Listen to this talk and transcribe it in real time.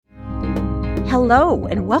Hello,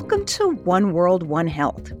 and welcome to One World, One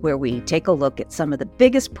Health, where we take a look at some of the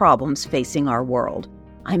biggest problems facing our world.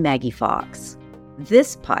 I'm Maggie Fox.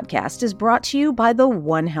 This podcast is brought to you by the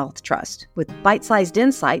One Health Trust, with bite-sized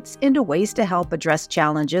insights into ways to help address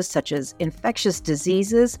challenges such as infectious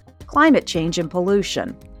diseases, climate change, and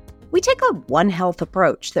pollution. We take a One Health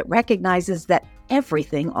approach that recognizes that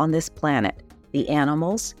everything on this planet, the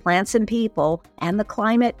animals, plants, and people, and the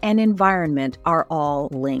climate and environment are all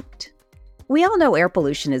linked. We all know air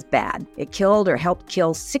pollution is bad. It killed or helped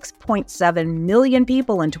kill 6.7 million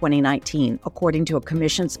people in 2019, according to a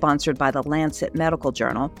commission sponsored by the Lancet Medical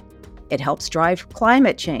Journal. It helps drive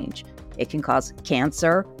climate change. It can cause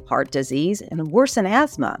cancer, heart disease, and worsen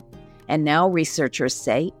asthma. And now researchers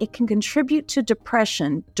say it can contribute to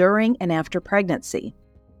depression during and after pregnancy.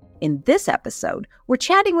 In this episode, we're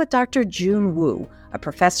chatting with Dr. Jun Wu, a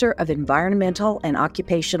professor of environmental and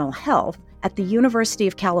occupational health at the University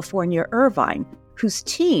of California, Irvine, whose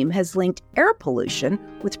team has linked air pollution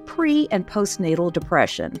with pre- and postnatal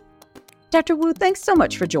depression. Dr. Wu, thanks so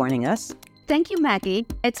much for joining us. Thank you, Maggie.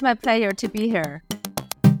 It's my pleasure to be here.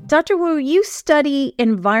 Dr. Wu, you study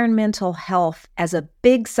environmental health as a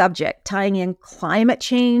big subject, tying in climate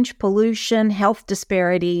change, pollution, health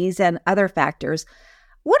disparities, and other factors.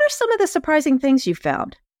 What are some of the surprising things you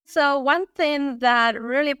found? So one thing that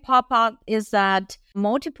really pop up is that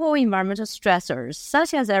multiple environmental stressors,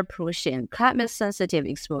 such as air pollution, climate-sensitive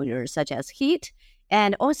exposures, such as heat,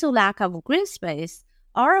 and also lack of green space,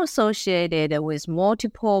 are associated with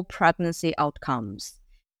multiple pregnancy outcomes.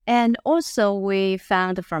 And also, we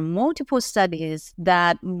found from multiple studies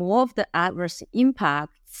that more of the adverse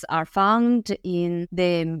impacts are found in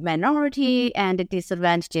the minority and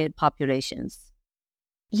disadvantaged populations.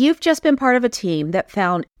 You've just been part of a team that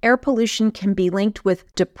found air pollution can be linked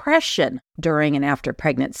with depression during and after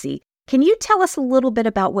pregnancy. Can you tell us a little bit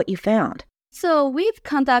about what you found? So we've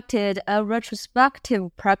conducted a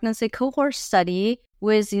retrospective pregnancy cohort study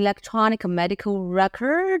with electronic medical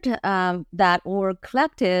record that were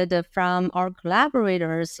collected from our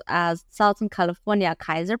collaborators at Southern California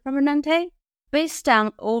Kaiser Permanente. Based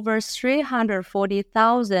on over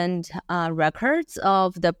 340,000 records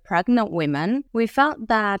of the pregnant women, we found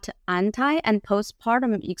that anti- and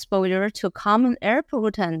postpartum exposure to common air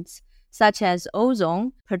pollutants such as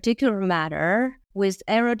ozone, particulate matter, with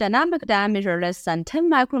aerodynamic diameter less than 10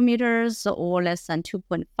 micrometers or less than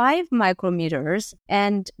 2.5 micrometers,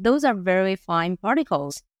 and those are very fine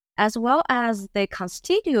particles, as well as the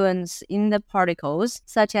constituents in the particles,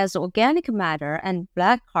 such as organic matter and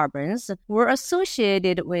black carbons, were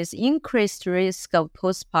associated with increased risk of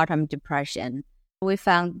postpartum depression. We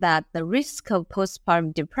found that the risk of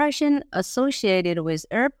postpartum depression associated with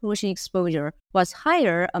air pollution exposure was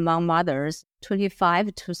higher among mothers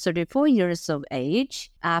 25 to 34 years of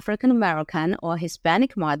age, African American or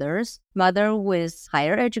Hispanic mothers, mother with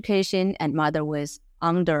higher education, and mother with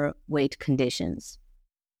underweight conditions.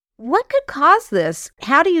 What could cause this?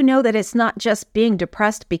 How do you know that it's not just being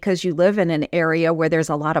depressed because you live in an area where there's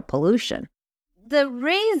a lot of pollution? The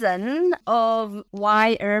reason of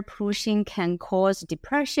why air pollution can cause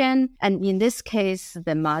depression, and in this case,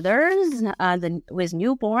 the mothers with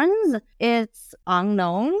newborns, it's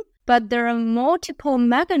unknown. But there are multiple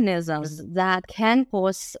mechanisms that can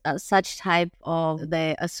cause such type of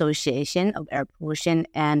the association of air pollution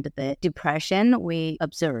and the depression we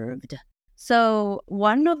observed. So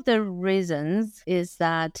one of the reasons is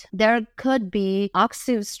that there could be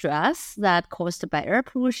oxidative stress that caused by air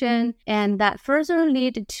pollution, and that further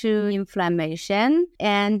lead to inflammation.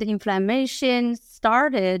 And inflammation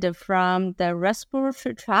started from the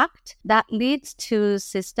respiratory tract that leads to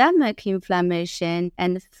systemic inflammation,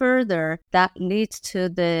 and further that leads to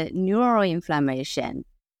the neuroinflammation.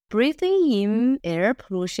 Breathing in air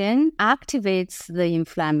pollution activates the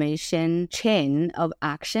inflammation chain of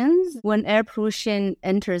actions. When air pollution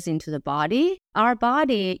enters into the body, our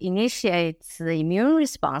body initiates the immune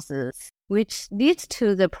responses, which leads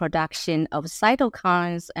to the production of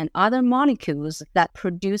cytokines and other molecules that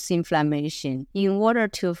produce inflammation in order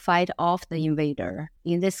to fight off the invader,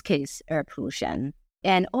 in this case, air pollution.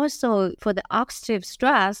 And also for the oxidative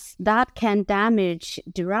stress, that can damage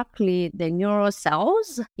directly the neural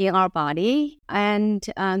cells in our body. And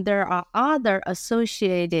there are other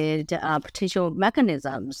associated potential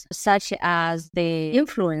mechanisms, such as the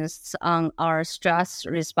influence on our stress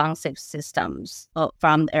responsive systems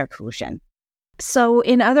from air pollution. So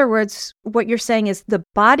in other words, what you're saying is the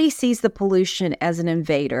body sees the pollution as an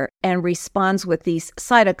invader and responds with these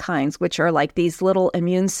cytokines, which are like these little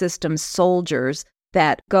immune system soldiers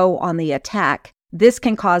that go on the attack. This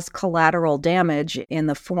can cause collateral damage in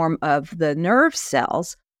the form of the nerve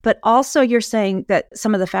cells, But also you're saying that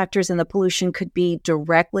some of the factors in the pollution could be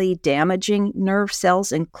directly damaging nerve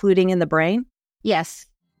cells, including in the brain? Yes.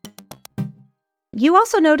 You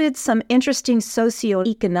also noted some interesting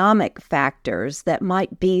socioeconomic factors that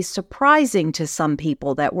might be surprising to some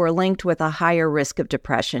people that were linked with a higher risk of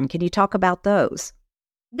depression. Can you talk about those?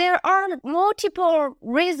 There are multiple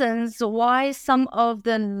reasons why some of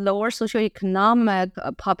the lower socioeconomic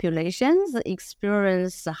populations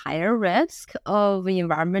experience a higher risk of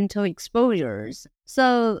environmental exposures.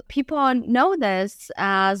 So people know this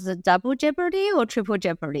as double jeopardy or triple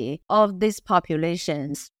jeopardy of these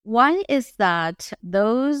populations. One is that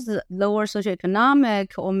those lower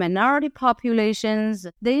socioeconomic or minority populations,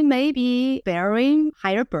 they may be bearing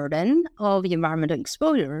higher burden of environmental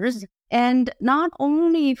exposures. And not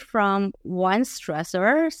only from one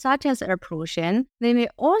stressor, such as air pollution, they may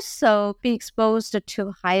also be exposed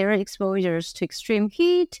to higher exposures to extreme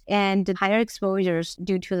heat and higher exposures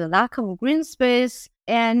due to the lack of green space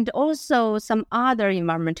and also some other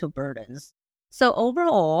environmental burdens. So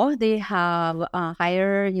overall, they have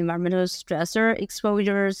higher environmental stressor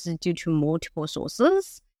exposures due to multiple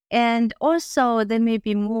sources. And also, they may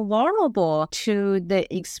be more vulnerable to the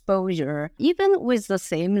exposure. Even with the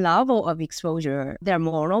same level of exposure, they're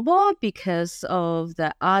vulnerable because of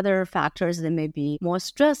the other factors. They may be more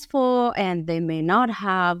stressful and they may not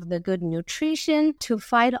have the good nutrition to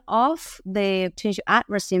fight off the potential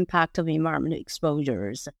adverse impact of environmental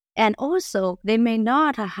exposures. And also, they may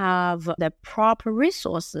not have the proper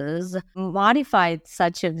resources modified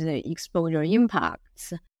such as the exposure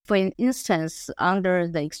impacts. For instance, under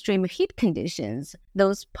the extreme heat conditions,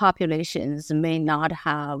 those populations may not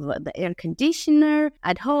have the air conditioner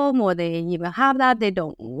at home, or they even have that. They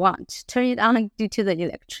don't want to turn it on due to the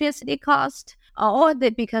electricity cost, or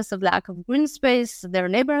because of lack of green space, their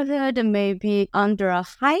neighborhood may be under a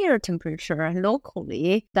higher temperature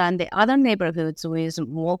locally than the other neighborhoods with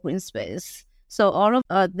more green space. So all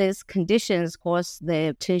of these conditions cause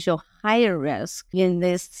the potential higher risk in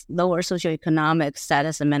these lower socioeconomic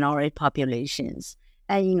status and minority populations.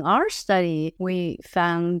 And in our study, we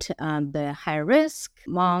found the high risk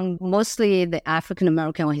among mostly the African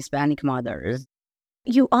American or Hispanic mothers.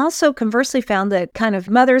 You also conversely found that kind of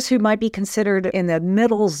mothers who might be considered in the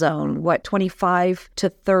middle zone, 25 to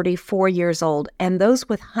 34 years old, and those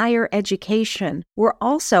with higher education were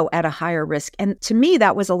also at a higher risk. And to me,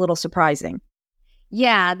 that was a little surprising.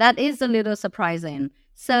 Yeah, that is a little surprising.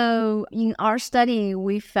 So in our study,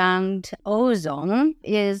 we found ozone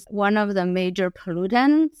is one of the major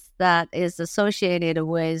pollutants that is associated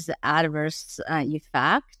with adverse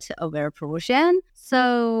effect of air pollution.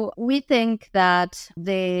 So we think that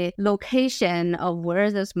the location of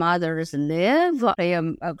where those mothers live play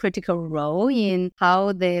a critical role in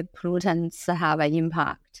how the pollutants have an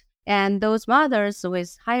impact. And those mothers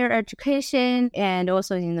with higher education and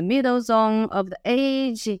also in the middle zone of the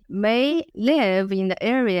age may live in the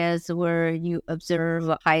areas where you observe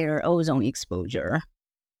higher ozone exposure.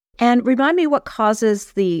 And remind me what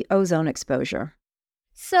causes the ozone exposure.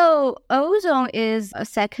 So ozone is a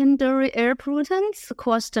secondary air pollutant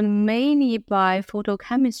caused mainly by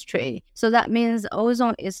photochemistry. So that means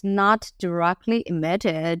ozone is not directly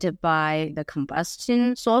emitted by the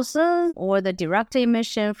combustion sources or the direct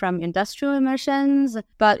emission from industrial emissions,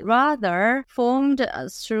 but rather formed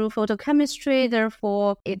through photochemistry.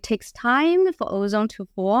 Therefore, it takes time for ozone to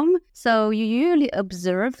form. So you usually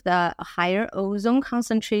observe the higher ozone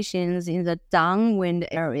concentrations in the downwind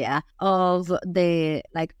area of the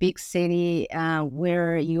big city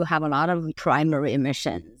where you have a lot of primary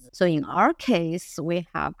emissions. So in our case, we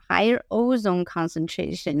have higher ozone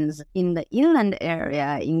concentrations in the inland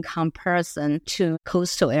area in comparison to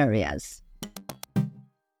coastal areas.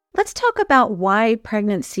 Let's talk about why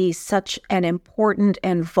pregnancy is such an important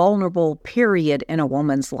and vulnerable period in a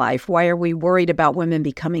woman's life. Why are we worried about women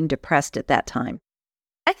becoming depressed at that time?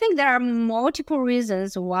 I think there are multiple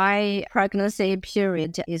reasons why pregnancy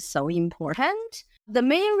period is so important. The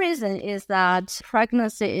main reason is that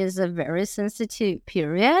pregnancy is a very sensitive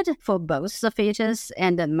period for both the fetus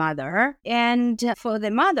and the mother. And for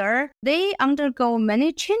the mother, they undergo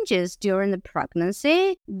many changes during the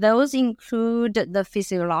pregnancy. Those include the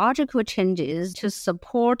physiological changes to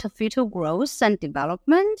support fetal growth and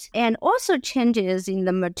development, and also changes in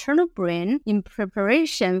the maternal brain in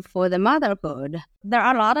preparation for the motherhood. There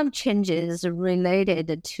are a lot of changes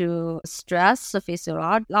related to stress,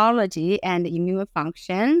 physiology, and immune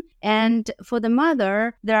function. And for the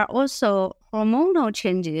mother, there are also hormonal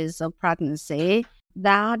changes of pregnancy.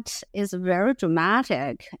 that is very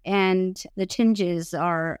dramatic, and the changes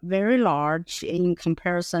are very large in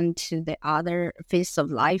comparison to the other phase of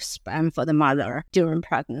lifespan for the mother during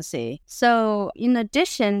pregnancy. So in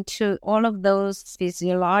addition to all of those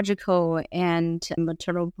physiological and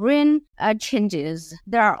maternal brain changes,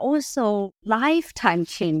 there are also lifetime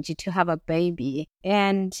change to have a baby,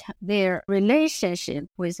 and their relationship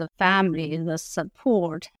with the family, the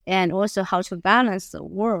support, and also how to balance the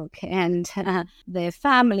work and the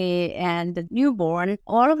family and the newborn.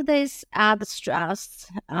 All of this add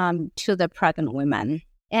stress to the pregnant women.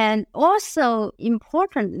 And also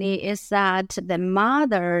importantly is that the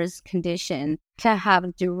mother's condition can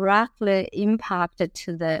have directly impact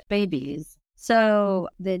to the babies. So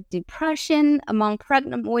the depression among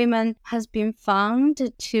pregnant women has been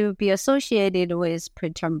found to be associated with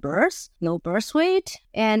preterm birth, low birth weight,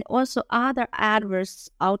 and also other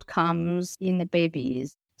adverse outcomes in the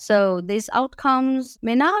babies. So these outcomes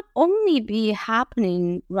may not only be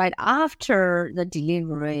happening right after the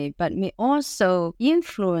delivery, but may also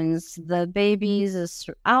influence the babies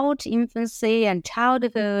throughout infancy and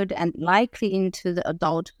childhood and likely into the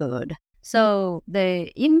adulthood. So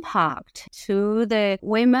the impact to the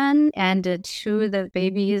women and to the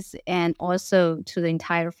babies and also to the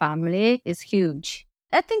entire family is huge.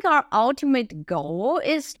 I think our ultimate goal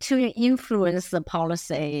is to influence the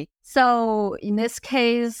policy. So in this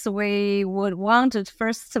case, we would want to,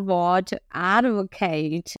 first of all, to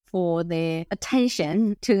advocate for the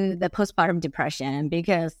attention to the postpartum depression,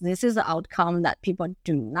 because this is an outcome that people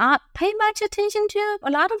do not pay much attention to.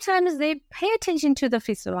 A lot of times they pay attention to the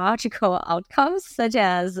physiological outcomes, such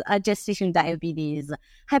as gestational diabetes,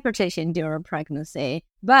 hypertension during pregnancy.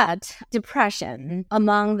 But depression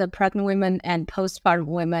among the pregnant women and postpartum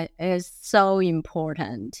women is so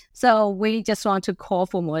important. So we just want to call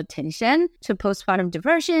for more attention to postpartum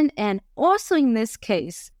depression, and also in this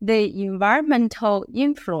case, the environmental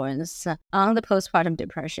influence on the postpartum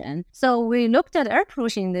depression. So we looked at air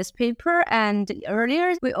pollution in this paper, and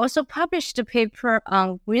earlier we also published a paper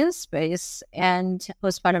on green space and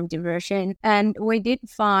postpartum depression, and we did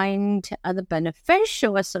find the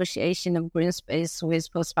beneficial association of green space with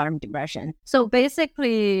postpartum depression. So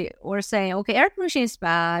basically, we're saying, okay, air pollution is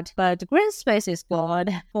bad, but green space is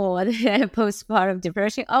good for the postpartum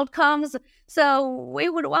depression outcomes. So we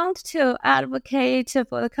would want to advocate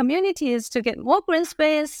for the communities to get more green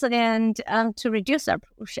space and to reduce air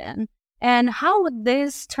pollution. And how would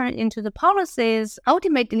this turn into the policies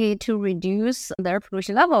ultimately to reduce the air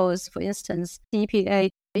pollution levels? For instance,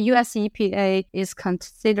 the US EPA is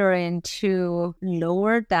considering to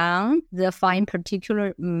lower down the fine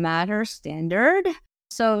particulate matter standard.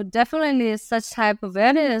 So definitely such type of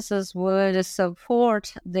evidences would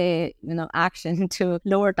support the action to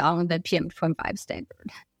lower down the PM2.5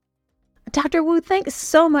 standard. Dr. Wu, thanks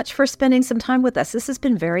so much for spending some time with us. This has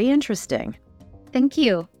been very interesting. Thank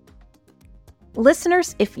you.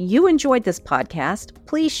 Listeners, if you enjoyed this podcast,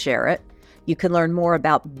 please share it. You can learn more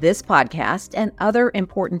about this podcast and other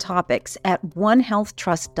important topics at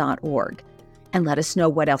onehealthtrust.org. And let us know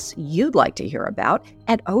what else you'd like to hear about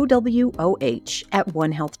at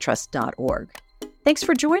OWOH@onehealthtrust.org. Thanks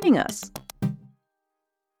for joining us.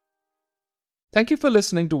 Thank you for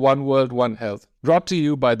listening to One World, One Health, brought to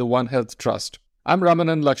you by the One Health Trust. I'm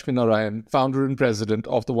Ramanan Lakshminarayan, founder and president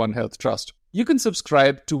of the One Health Trust. You can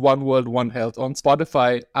subscribe to One World, One Health on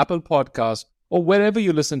Spotify, Apple Podcasts, or wherever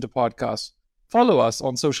you listen to podcasts. Follow us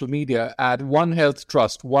on social media at One Health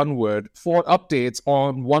Trust, one word, for updates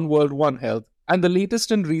on One World, One Health and the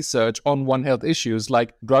latest in research on One Health issues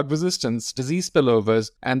like drug resistance, disease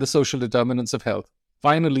spillovers, and the social determinants of health.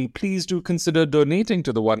 Finally, please do consider donating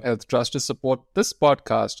to the One Health Trust to support this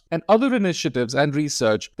podcast and other initiatives and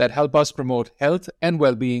research that help us promote health and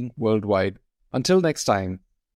well-being worldwide. Until next time.